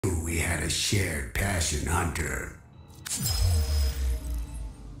had a shared passion, Hunter.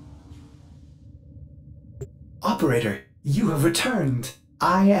 Operator, you have returned.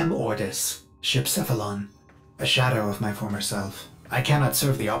 I am Ordis, Ship Cephalon, a shadow of my former self. I cannot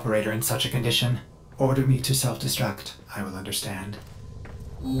serve the operator in such a condition. Order me to self-destruct. I will understand.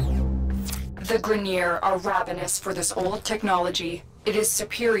 The Grenier are ravenous for this old technology. It is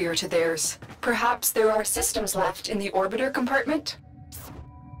superior to theirs. Perhaps there are systems left in the orbiter compartment?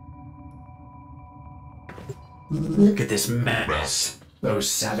 Look at this mess. Those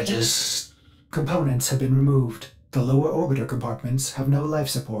savages. Components have been removed. The lower orbiter compartments have no life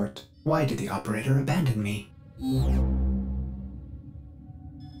support. Why did the operator abandon me?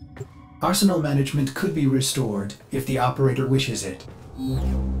 Arsenal management could be restored if the operator wishes it.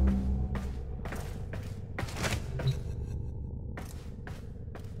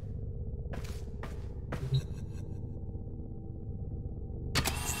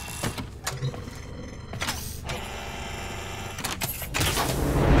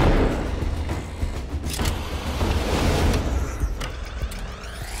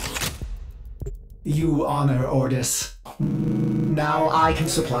 You honor Ordis. Now I can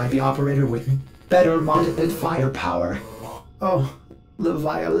supply the operator with better modded firepower. Oh, the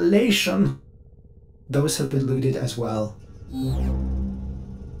violation. Those have been looted as well.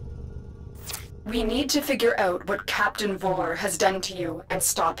 We need to figure out what Captain Vor has done to you and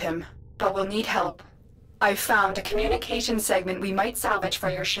stop him, but we'll need help. I've found a communication segment we might salvage for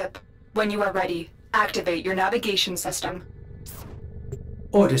your ship. When you are ready, activate your navigation system.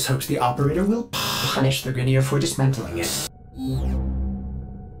 Ordis hopes the operator will punish the Grenier for dismantling it.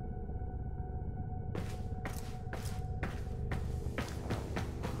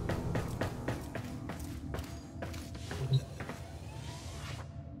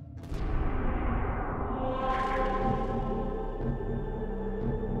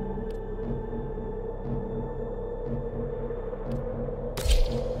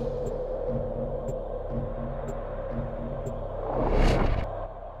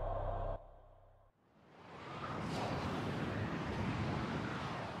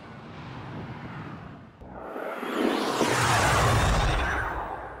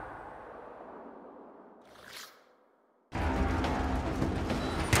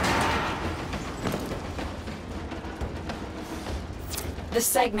 The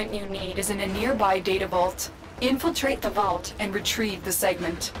segment you need is in a nearby data vault. Infiltrate the vault and retrieve the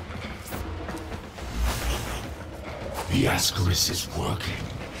segment. The Ascaris is working,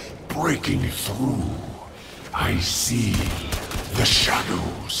 breaking through. I see the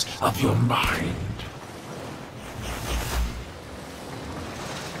shadows of your mind.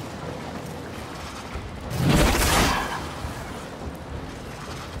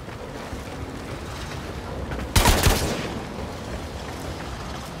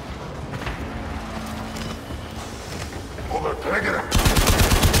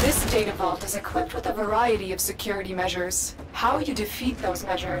 This data vault is equipped with a variety of security measures. How you defeat those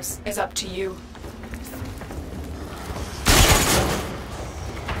measures is up to you.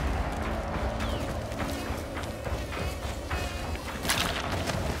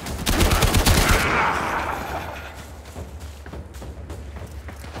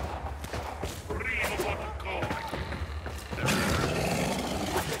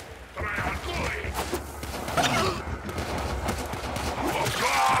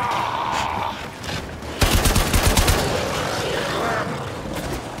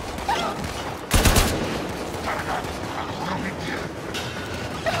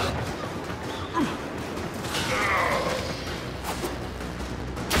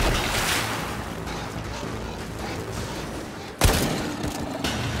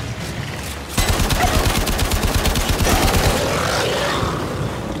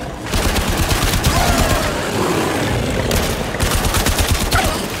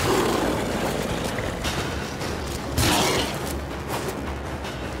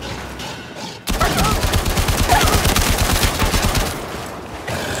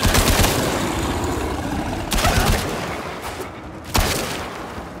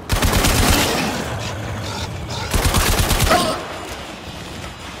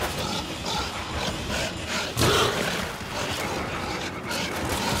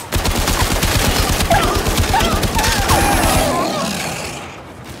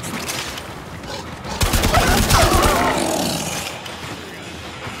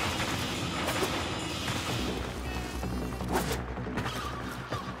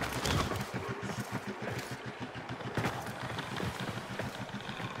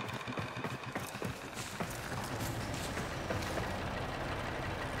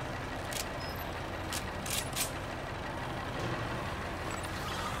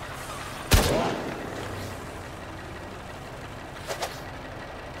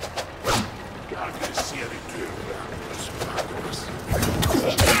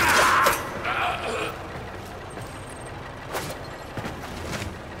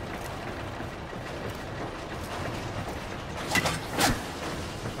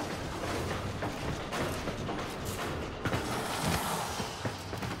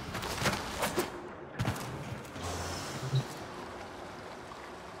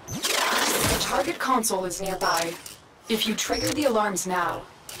 Target console is nearby. If you trigger the alarms now,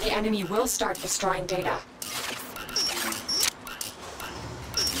 the enemy will start destroying data.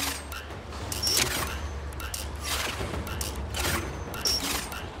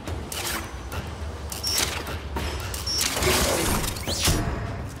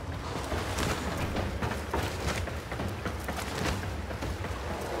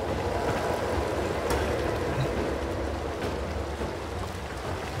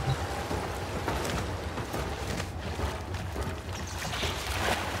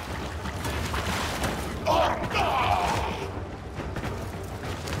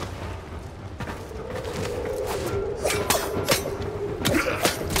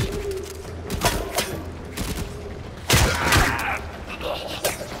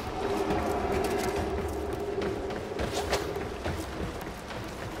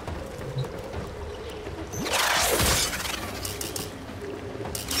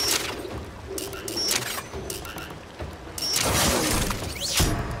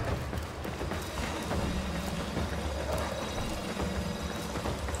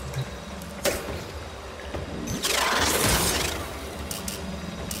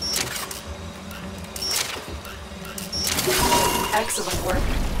 Excellent work.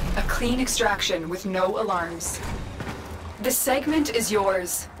 A clean extraction with no alarms. The segment is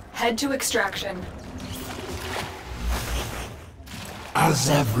yours. Head to extraction. As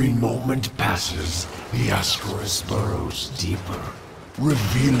every moment passes, the Ascaris burrows deeper,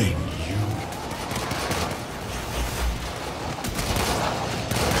 revealing you.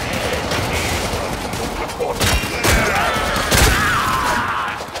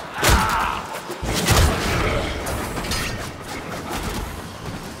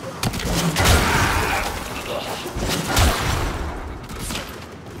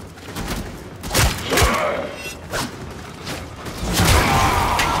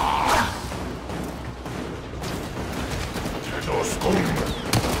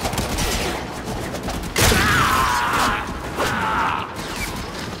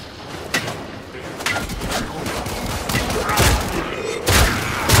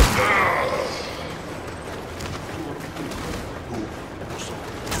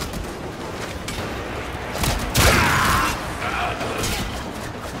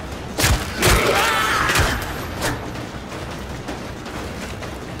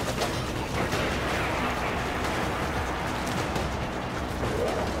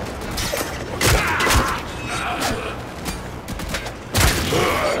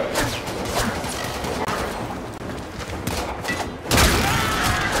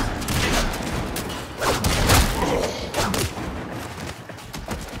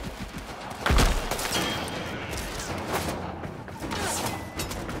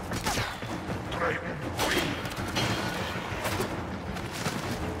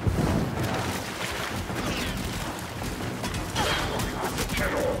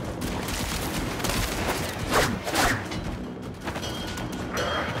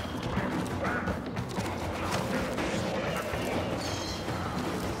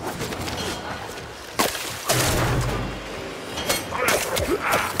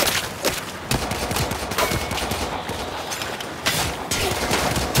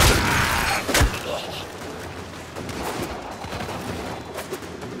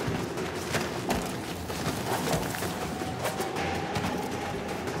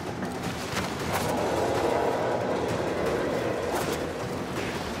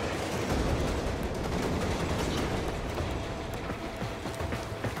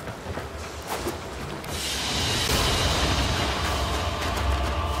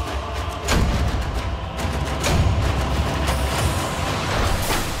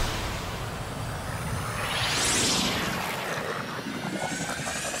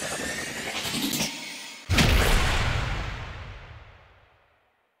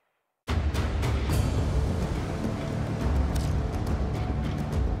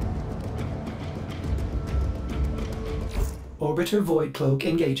 Orbiter Void Cloak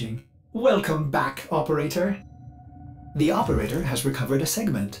engaging. Welcome back, Operator. The Operator has recovered a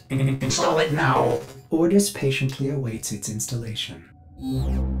segment. Install it now. Ordis patiently awaits its installation.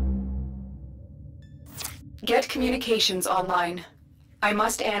 Get communications online. I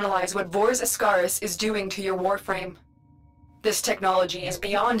must analyze what Vor's Ascaris is doing to your Warframe. This technology is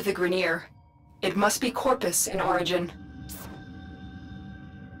beyond the Grenier. It must be Corpus in origin.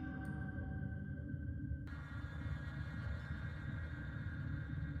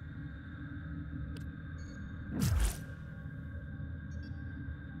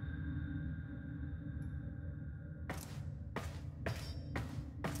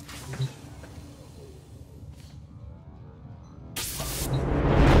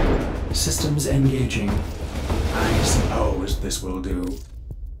 Systems engaging. I suppose this will do.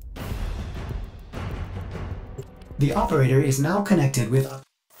 The operator is now connected with...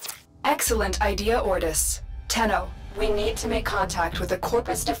 Excellent idea, Ordis. Tenno, we need to make contact with a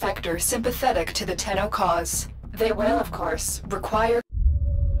Corpus defector sympathetic to the Tenno cause. They will, of course, require...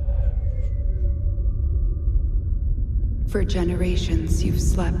 For generations you've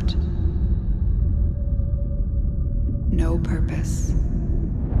slept. No purpose.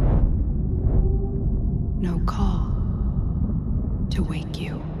 No call to wake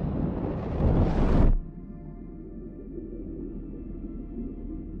you.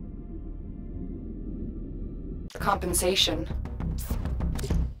 Compensation.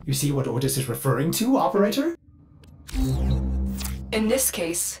 You see what Ordis is referring to, operator? In this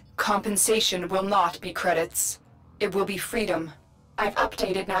case, compensation will not be credits. It will be freedom. I've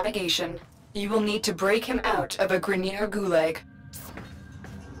updated navigation. You will need to break him out of a Grenier gulag.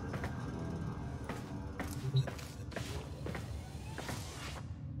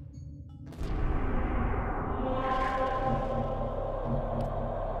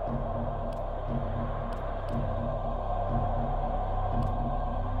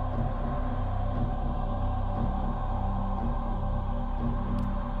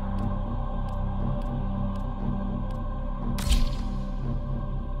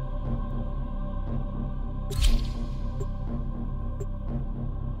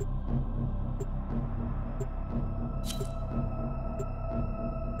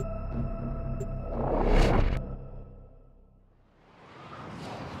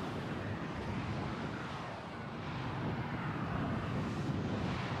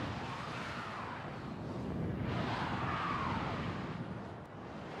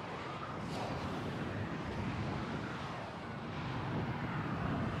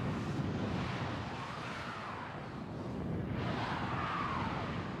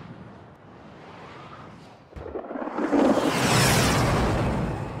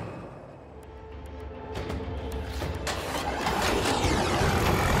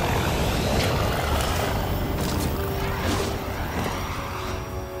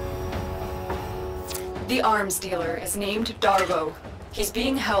 The arms dealer is named Darvo. He's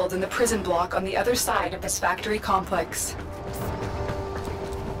being held in the prison block on the other side of this factory complex.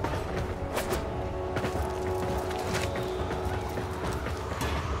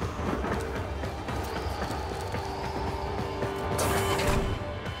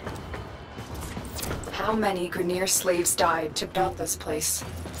 How many Grenier slaves died to build this place?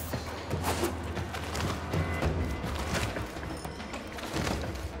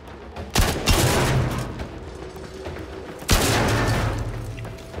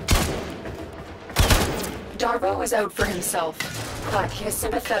 Darvo is out for himself, but he is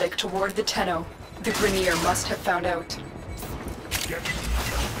sympathetic toward the Tenno. The Grenier must have found out.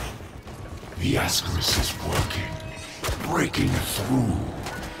 The Ascaris is working, breaking through.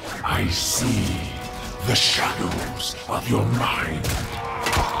 I see the shadows of your mind.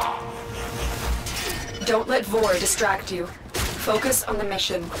 Don't let Vor distract you. Focus on the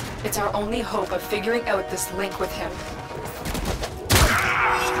mission. It's our only hope of figuring out this link with him.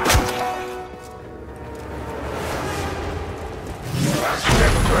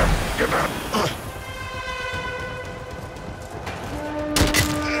 Give up.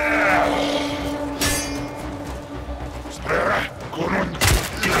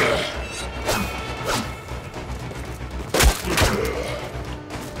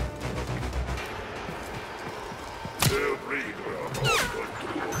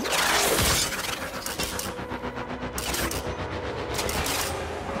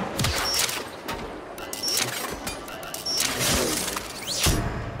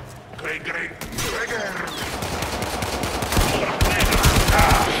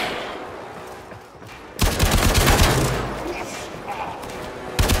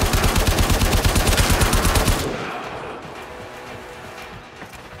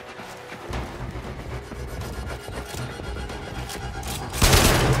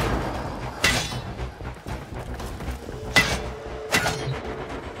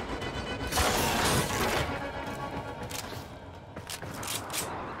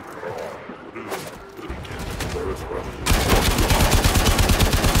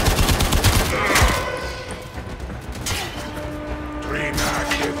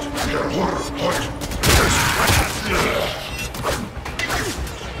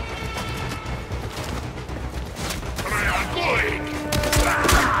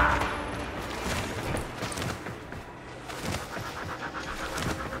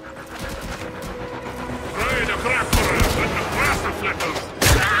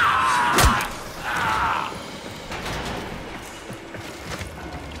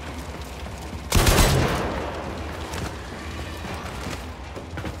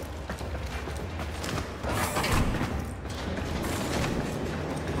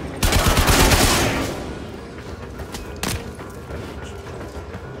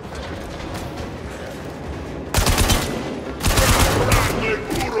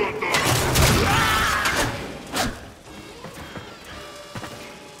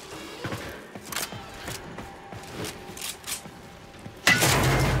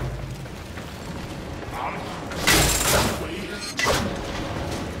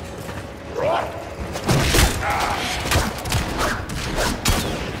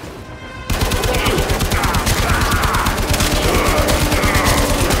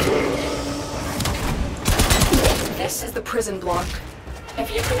 prison block.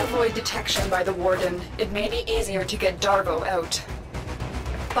 If you can avoid detection by the warden, it may be easier to get Darvo out.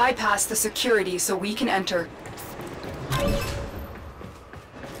 Bypass the security so we can enter.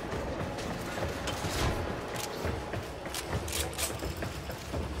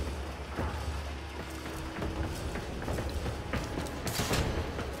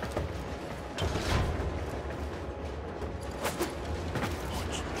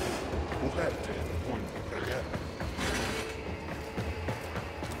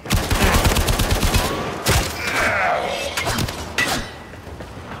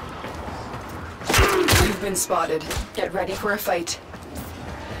 Been spotted. Get ready for a fight.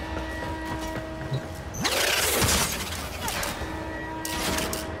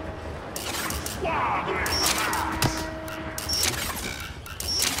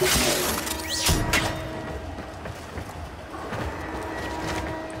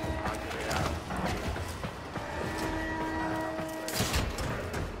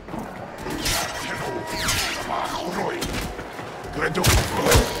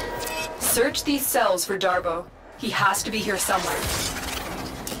 Search these cells for Darvo. He has to be here somewhere.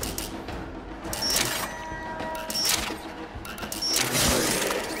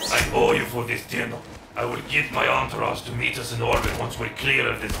 I owe you for this dinner. I will get my entourage to meet us in orbit once we're clear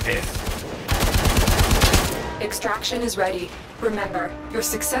of this mess. Extraction is ready. Remember, your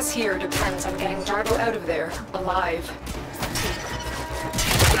success here depends on getting Darvo out of there, alive.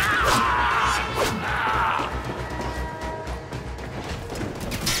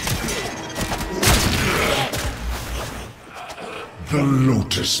 The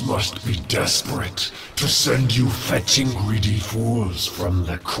Lotus must be desperate to send you fetching greedy fools from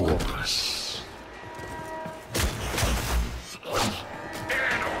the corpus.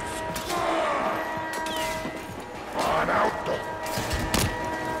 On out.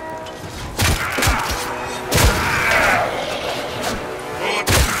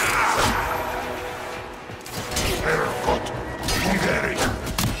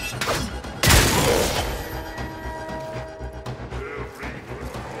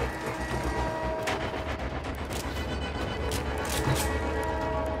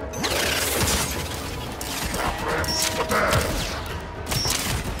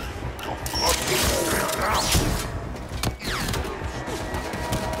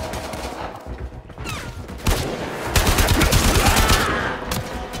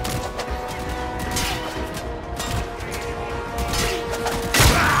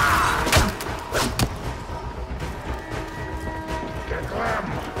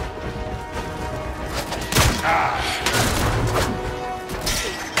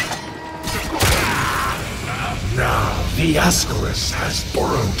 The Ascaris has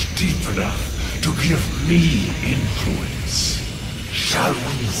burrowed deep enough to give me influence. Shall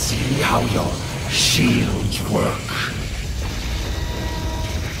we see how your shields work?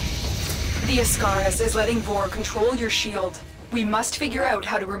 The Ascaris is letting Vor control your shield. We must figure out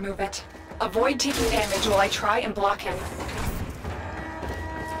how to remove it. Avoid taking damage while I try and block him.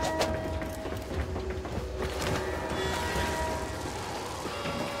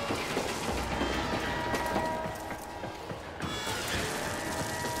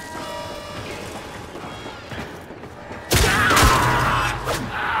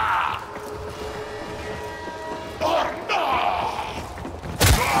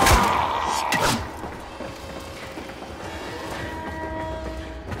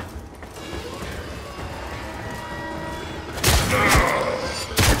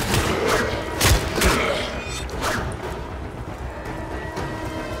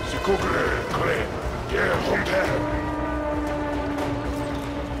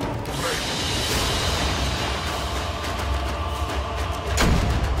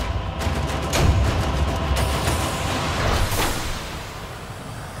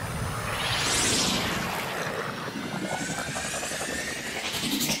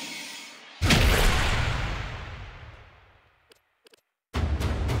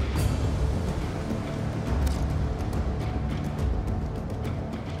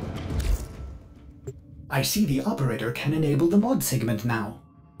 I see the operator can enable the mod segment now.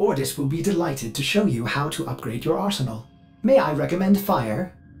 Ordis will be delighted to show you how to upgrade your arsenal. May I recommend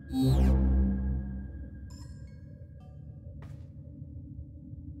fire?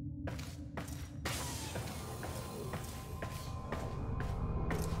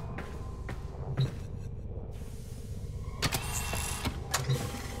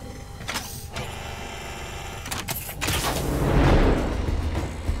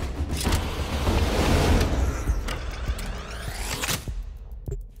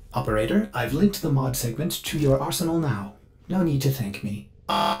 Operator, I've linked the mod segment to your arsenal now. No need to thank me.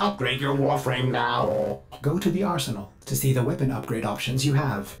 Upgrade your Warframe now. Go to the arsenal to see the weapon upgrade options you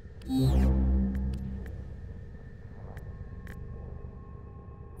have.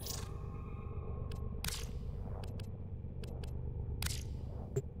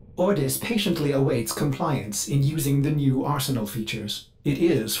 Ordis patiently awaits compliance in using the new arsenal features. It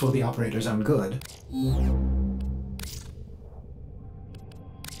is for the operator's own good.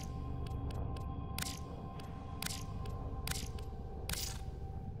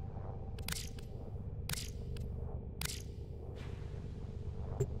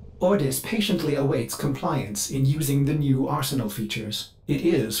 Ordis patiently awaits compliance in using the new arsenal features. It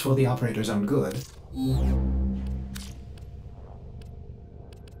is for the operator's own good.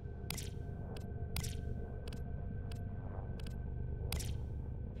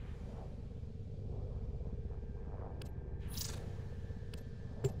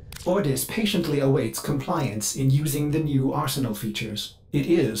 Ordis patiently awaits compliance in using the new arsenal features. It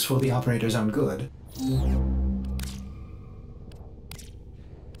is for the operator's own good.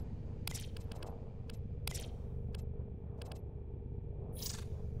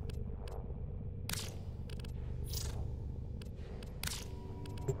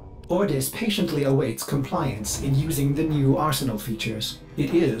 Ordis patiently awaits compliance in using the new arsenal features.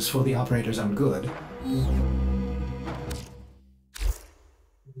 It is for the operator's own good.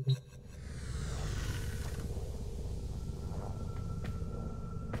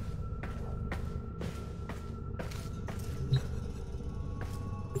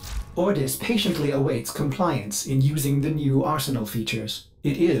 Ordis patiently awaits compliance in using the new arsenal features.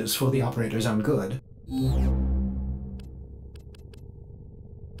 It is for the operator's own good.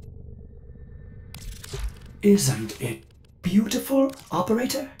 Isn't it beautiful,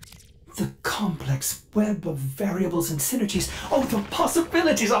 operator? The complex web of variables and synergies. Oh, the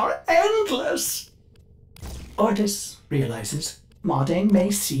possibilities are endless! Ordis realizes modding may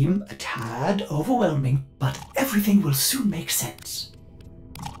seem a tad overwhelming, but everything will soon make sense.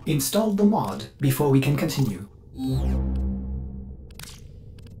 Install the mod before we can continue.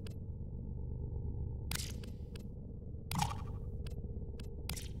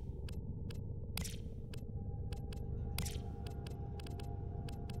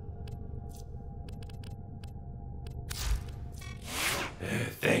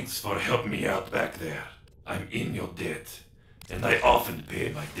 Thanks for helping me out back there. I'm in your debt, and I often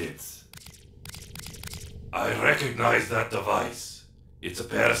pay my debts. I recognize that device. It's a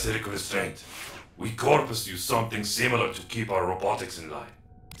parasitic restraint. We Corpus use something similar to keep our robotics in line.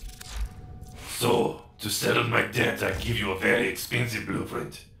 So, to settle my debt, I give you a very expensive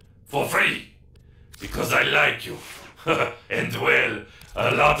blueprint. For free! Because I like you. And well,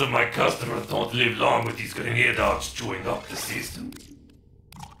 a lot of my customers don't live long with these grenade dogs chewing up the system.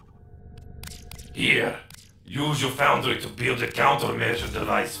 Here, use your foundry to build a countermeasure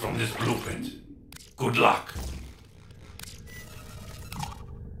device from this blueprint. Good luck.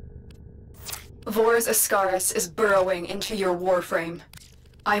 Vor's Ascaris is burrowing into your Warframe.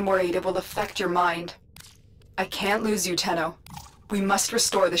 I'm worried it will affect your mind. I can't lose you, Tenno. We must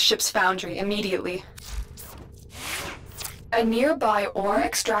restore the ship's foundry immediately. A nearby ore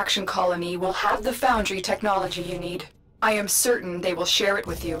extraction colony will have the foundry technology you need. I am certain they will share it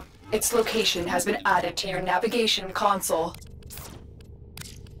with you. Its location has been added to your navigation console.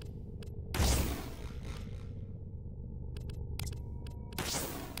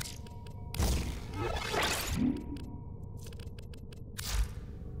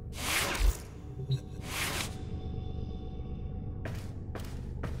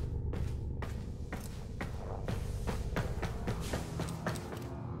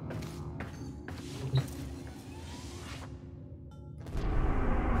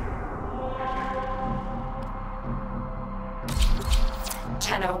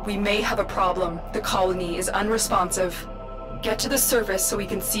 Tenno, we may have a problem. The colony is unresponsive. Get to the surface so we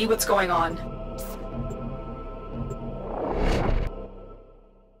can see what's going on.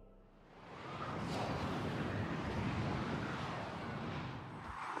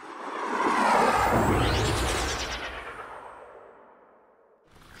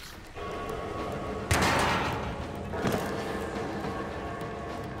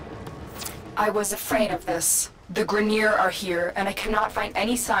 I was afraid of this. The Grenier are here, and I cannot find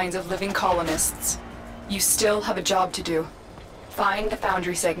any signs of living colonists. You still have a job to do. Find the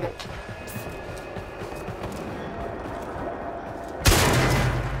foundry segment.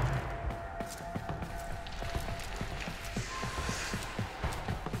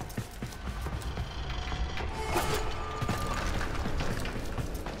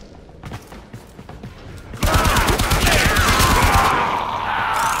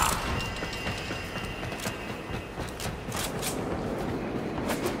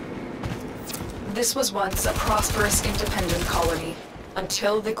 This was once a prosperous independent colony,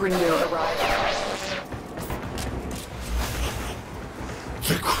 until the Grenier arrived.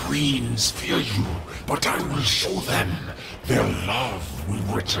 The Queens fear you, but I will show them. Their love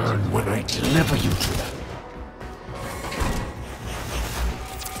will return when I deliver you to them.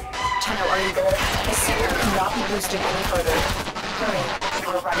 Tenno, are you there? The seer cannot be boosted any further. Hurry,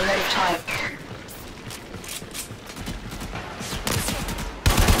 we're running out of time.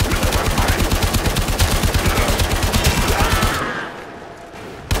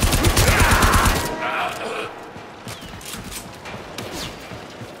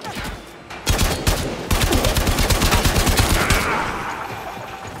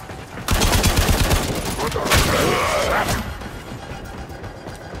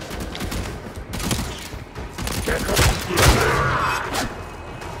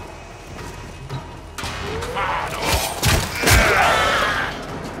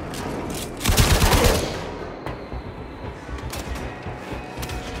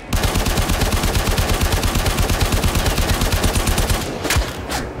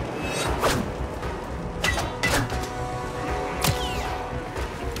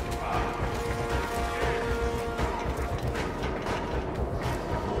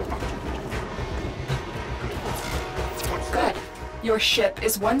 Your ship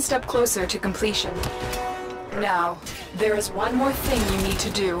is one step closer to completion. Now, there is one more thing you need to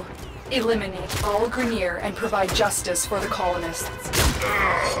do. Eliminate all Grenier and provide justice for the colonists.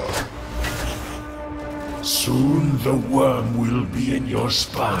 Soon the worm will be in your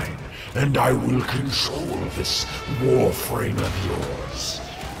spine, and I will control this Warframe of yours.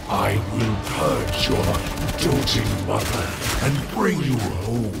 I will purge your doting mother and bring you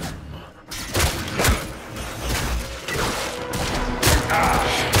home.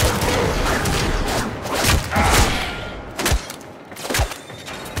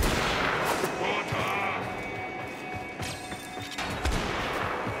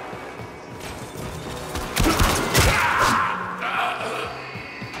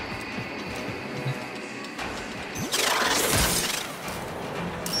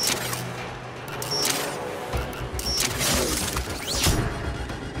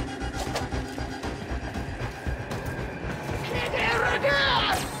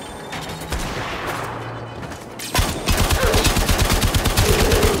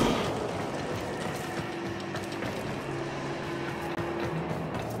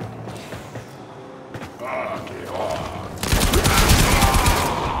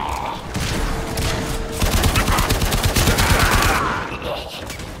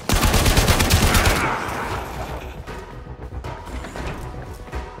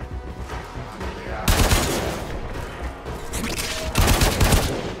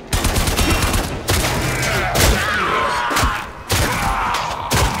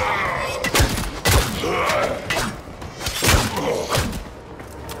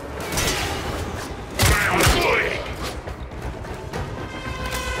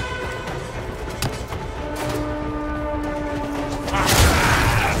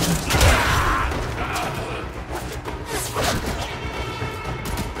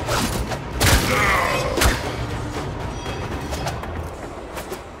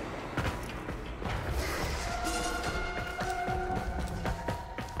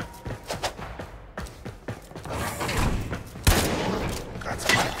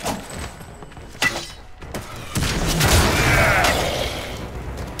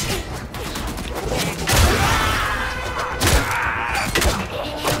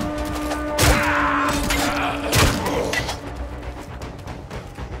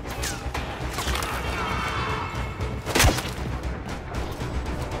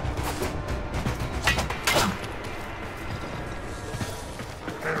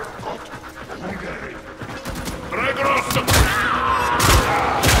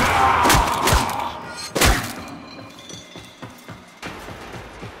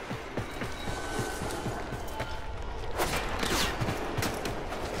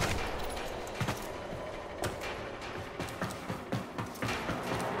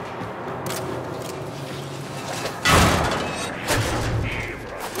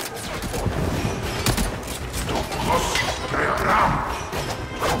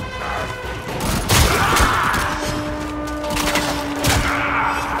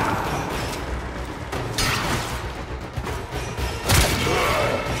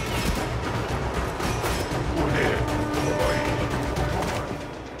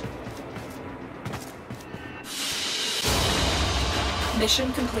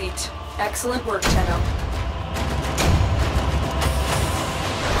 Mission complete. Excellent work, Tenno.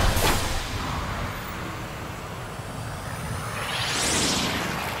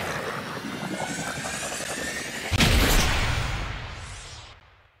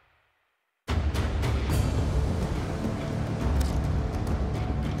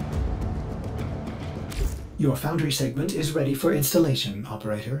 Your foundry segment is ready for installation,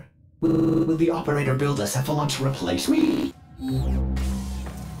 operator. Will the operator build a cephalon to replace me?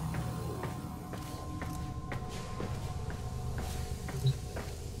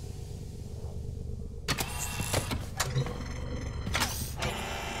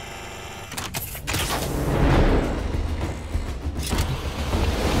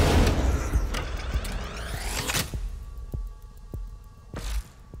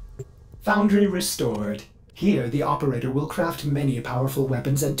 Foundry restored. Here, the operator will craft many powerful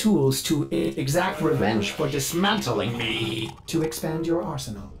weapons and tools to exact revenge for dismantling me. To expand your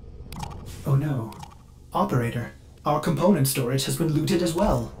arsenal. Oh no. Operator, our component storage has been looted as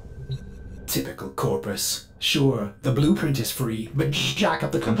well. Typical Corpus. Sure, the blueprint is free, but jack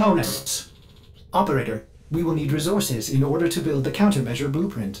up the components. Operator, we will need resources in order to build the countermeasure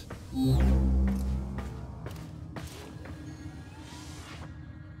blueprint.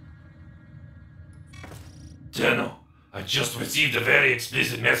 Tenno, I just received a very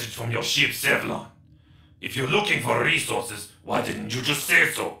explicit message from your ship, Sevlon. If you're looking for resources, why didn't you just say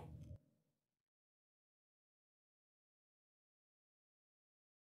so?